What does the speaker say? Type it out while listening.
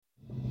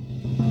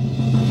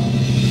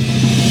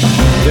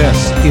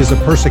is a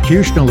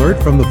persecution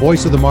alert from the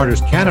Voice of the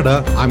Martyrs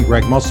Canada. I'm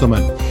Greg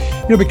Musselman.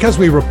 Because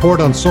we report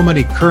on so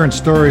many current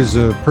stories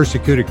of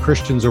persecuted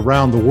Christians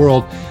around the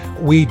world,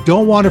 we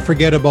don't want to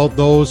forget about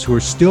those who are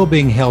still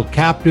being held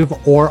captive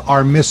or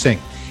are missing.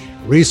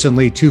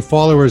 Recently, 2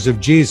 followers of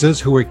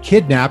Jesus who were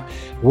kidnapped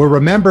were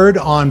remembered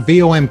on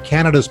VOM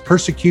Canada's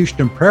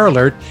Persecution and Prayer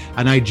Alert,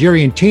 a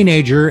Nigerian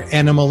teenager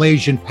and a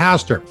Malaysian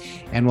pastor.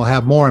 And we'll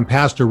have more on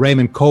Pastor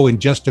Raymond Coe in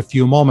just a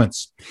few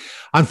moments.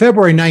 On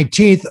February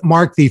 19th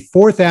marked the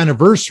 4th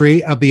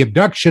anniversary of the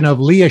abduction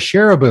of Leah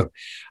Sharibu,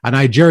 a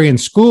Nigerian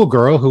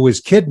schoolgirl who was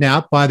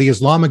kidnapped by the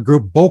Islamic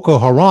group Boko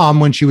Haram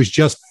when she was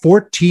just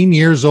 14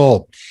 years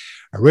old.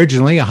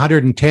 Originally,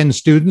 110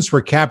 students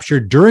were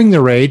captured during the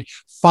raid.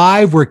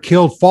 5 were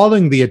killed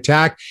following the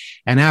attack,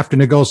 and after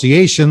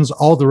negotiations,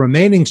 all the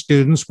remaining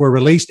students were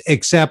released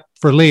except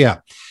for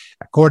Leah.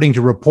 According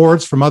to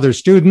reports from other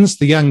students,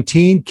 the young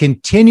teen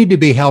continued to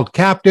be held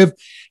captive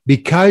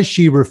because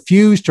she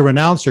refused to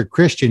renounce her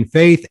Christian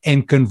faith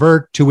and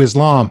convert to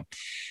Islam.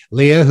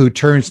 Leah, who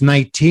turns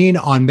 19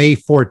 on May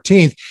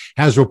 14th,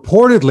 has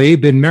reportedly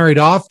been married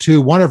off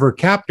to one of her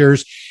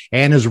captors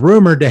and is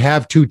rumored to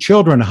have 2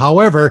 children.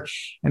 However,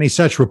 any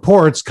such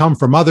reports come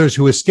from others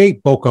who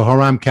escaped Boko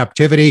Haram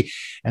captivity,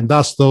 and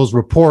thus those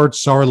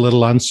reports are a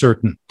little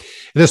uncertain.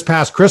 This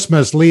past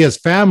Christmas, Leah's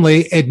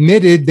family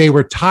admitted they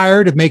were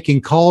tired of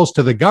making calls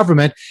to the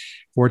government,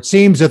 for it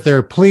seems that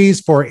their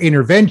pleas for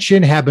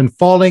intervention have been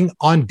falling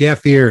on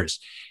deaf ears.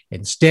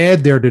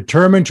 Instead, they're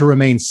determined to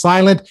remain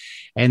silent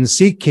and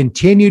seek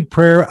continued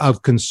prayer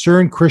of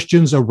concerned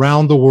Christians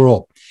around the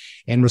world.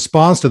 In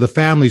response to the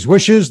family's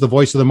wishes, the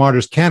Voice of the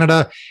Martyrs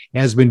Canada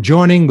has been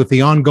joining with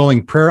the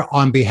ongoing prayer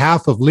on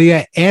behalf of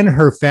Leah and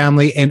her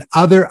family and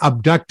other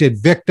abducted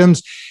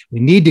victims. We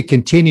need to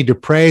continue to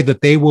pray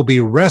that they will be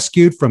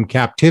rescued from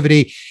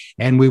captivity,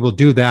 and we will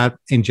do that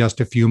in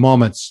just a few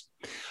moments.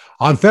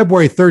 On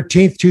February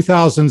 13th,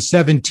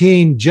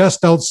 2017,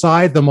 just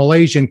outside the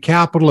Malaysian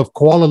capital of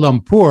Kuala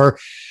Lumpur,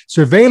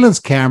 surveillance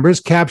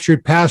cameras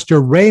captured Pastor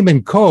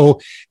Raymond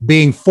Coe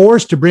being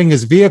forced to bring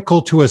his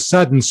vehicle to a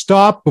sudden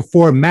stop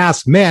before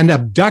masked men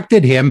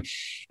abducted him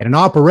in an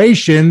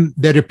operation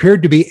that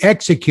appeared to be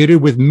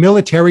executed with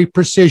military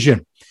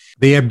precision.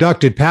 The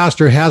abducted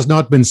pastor has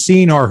not been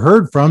seen or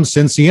heard from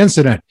since the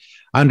incident.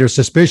 Under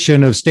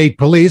suspicion of state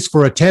police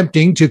for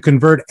attempting to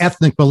convert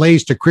ethnic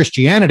Malays to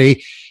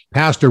Christianity,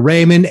 Pastor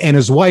Raymond and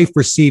his wife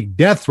received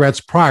death threats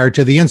prior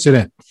to the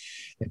incident.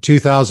 In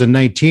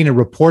 2019, a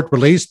report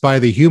released by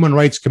the Human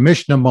Rights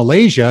Commission of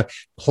Malaysia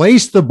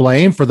placed the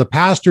blame for the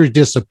pastor's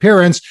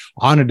disappearance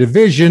on a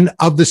division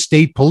of the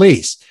state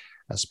police.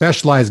 A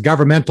specialized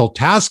governmental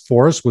task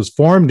force was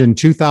formed in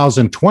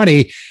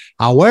 2020.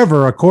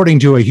 However, according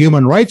to a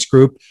human rights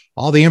group,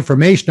 all the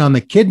information on the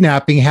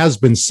kidnapping has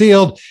been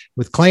sealed,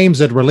 with claims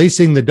that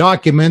releasing the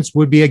documents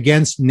would be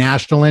against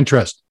national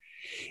interest.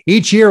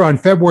 Each year on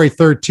February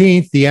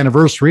 13th, the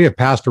anniversary of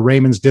Pastor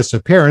Raymond's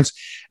disappearance,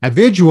 a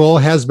vigil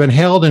has been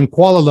held in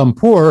Kuala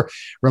Lumpur,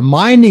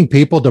 reminding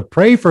people to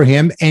pray for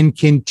him and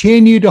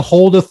continue to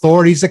hold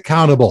authorities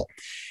accountable.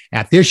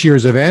 At this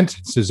year's event,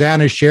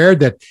 Susanna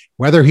shared that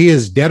whether he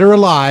is dead or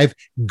alive,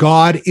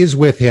 God is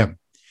with him.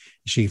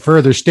 She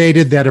further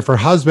stated that if her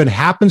husband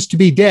happens to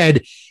be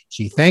dead,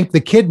 she thanked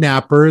the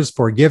kidnappers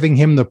for giving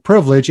him the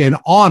privilege and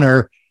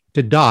honor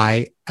to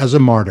die as a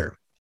martyr.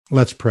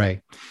 Let's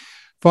pray.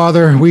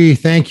 Father, we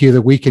thank you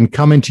that we can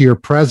come into your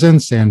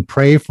presence and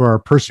pray for our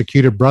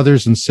persecuted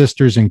brothers and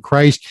sisters in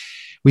Christ.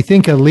 We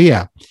think of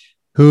Leah,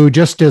 who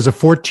just as a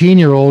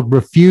 14-year-old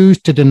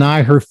refused to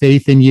deny her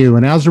faith in you.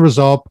 And as a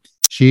result,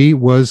 she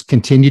was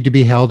continued to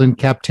be held in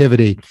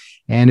captivity.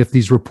 And if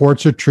these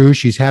reports are true,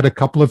 she's had a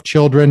couple of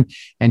children,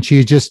 and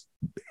she just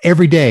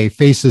every day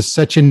faces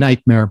such a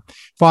nightmare.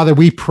 Father,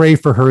 we pray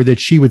for her that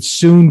she would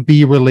soon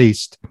be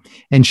released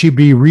and she'd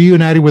be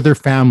reunited with her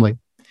family.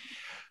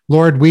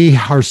 Lord, we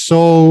are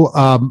so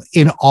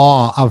in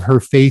awe of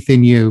her faith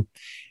in you,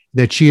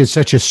 that she is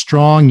such a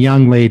strong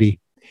young lady.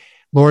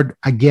 Lord,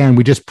 again,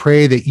 we just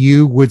pray that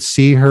you would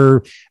see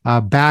her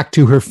back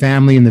to her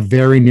family in the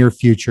very near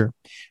future.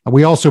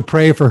 We also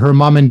pray for her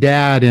mom and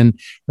dad and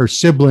her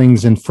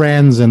siblings and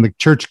friends and the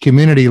church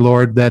community,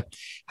 Lord, that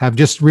have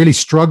just really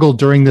struggled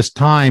during this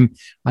time,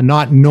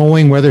 not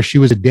knowing whether she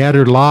was dead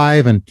or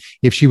alive, and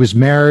if she was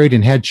married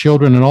and had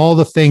children, and all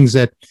the things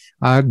that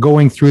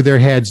going through their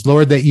heads.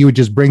 Lord, that you would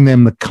just bring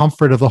them the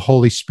comfort of the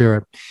Holy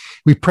Spirit.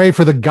 We pray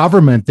for the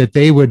government that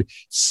they would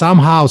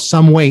somehow,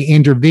 some way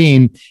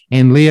intervene,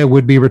 and Leah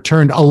would be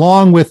returned,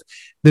 along with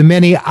the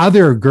many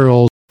other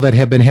girls that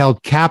have been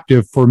held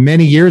captive for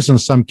many years in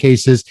some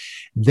cases.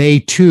 They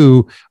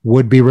too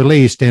would be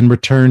released and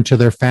returned to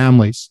their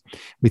families.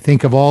 We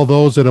think of all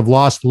those that have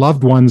lost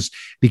loved ones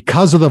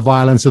because of the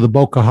violence of the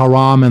Boko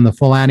Haram and the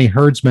Fulani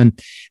herdsmen,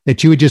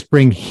 that you would just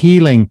bring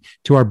healing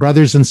to our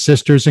brothers and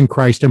sisters in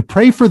Christ, and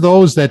pray for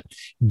those that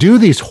do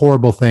these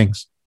horrible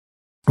things.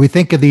 We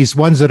think of these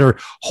ones that are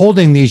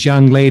holding these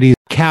young ladies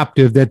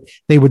captive, that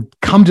they would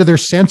come to their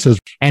senses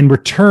and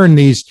return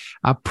these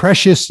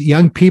precious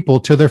young people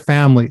to their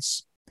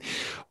families.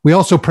 We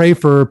also pray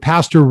for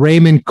Pastor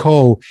Raymond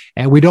Coe,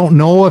 and we don't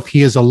know if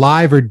he is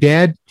alive or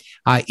dead.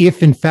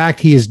 If in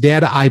fact he is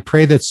dead, I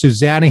pray that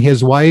Susanna,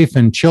 his wife,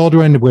 and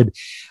children would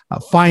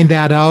find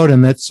that out,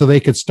 and that so they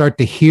could start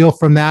to heal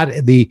from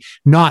that. The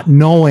not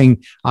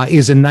knowing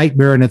is a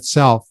nightmare in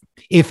itself.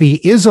 If he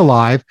is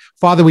alive,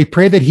 Father, we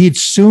pray that he'd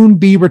soon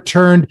be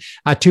returned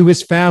to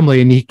his family,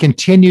 and he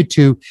continue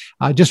to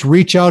just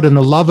reach out in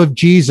the love of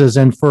Jesus,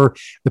 and for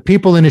the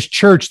people in his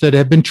church that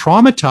have been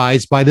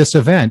traumatized by this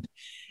event.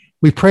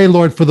 We pray,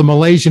 Lord, for the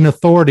Malaysian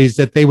authorities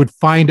that they would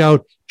find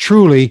out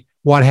truly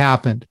what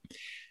happened.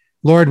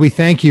 Lord, we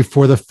thank you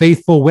for the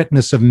faithful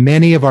witness of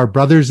many of our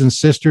brothers and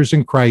sisters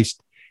in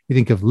Christ. We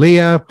think of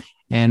Leah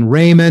and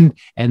Raymond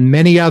and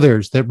many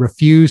others that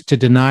refuse to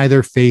deny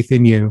their faith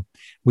in you.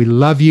 We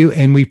love you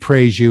and we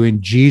praise you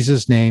in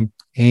Jesus' name.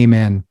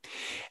 Amen.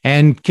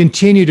 And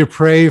continue to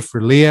pray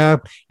for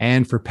Leah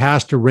and for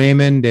Pastor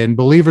Raymond and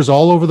believers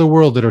all over the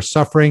world that are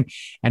suffering.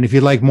 And if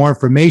you'd like more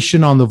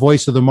information on the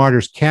Voice of the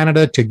Martyrs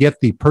Canada, to get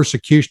the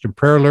persecution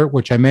prayer alert,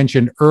 which I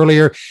mentioned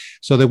earlier,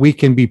 so that we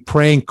can be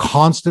praying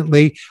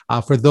constantly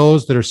for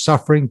those that are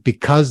suffering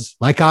because,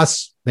 like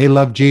us, they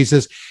love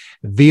Jesus.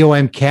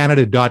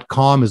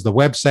 VOMcanada.com is the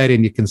website,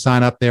 and you can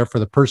sign up there for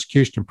the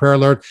persecution prayer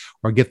alert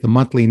or get the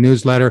monthly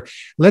newsletter.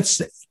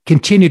 Let's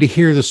continue to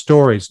hear the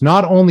stories,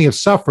 not only of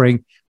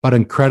suffering, but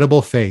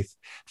incredible faith.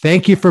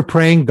 Thank you for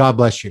praying. God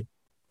bless you.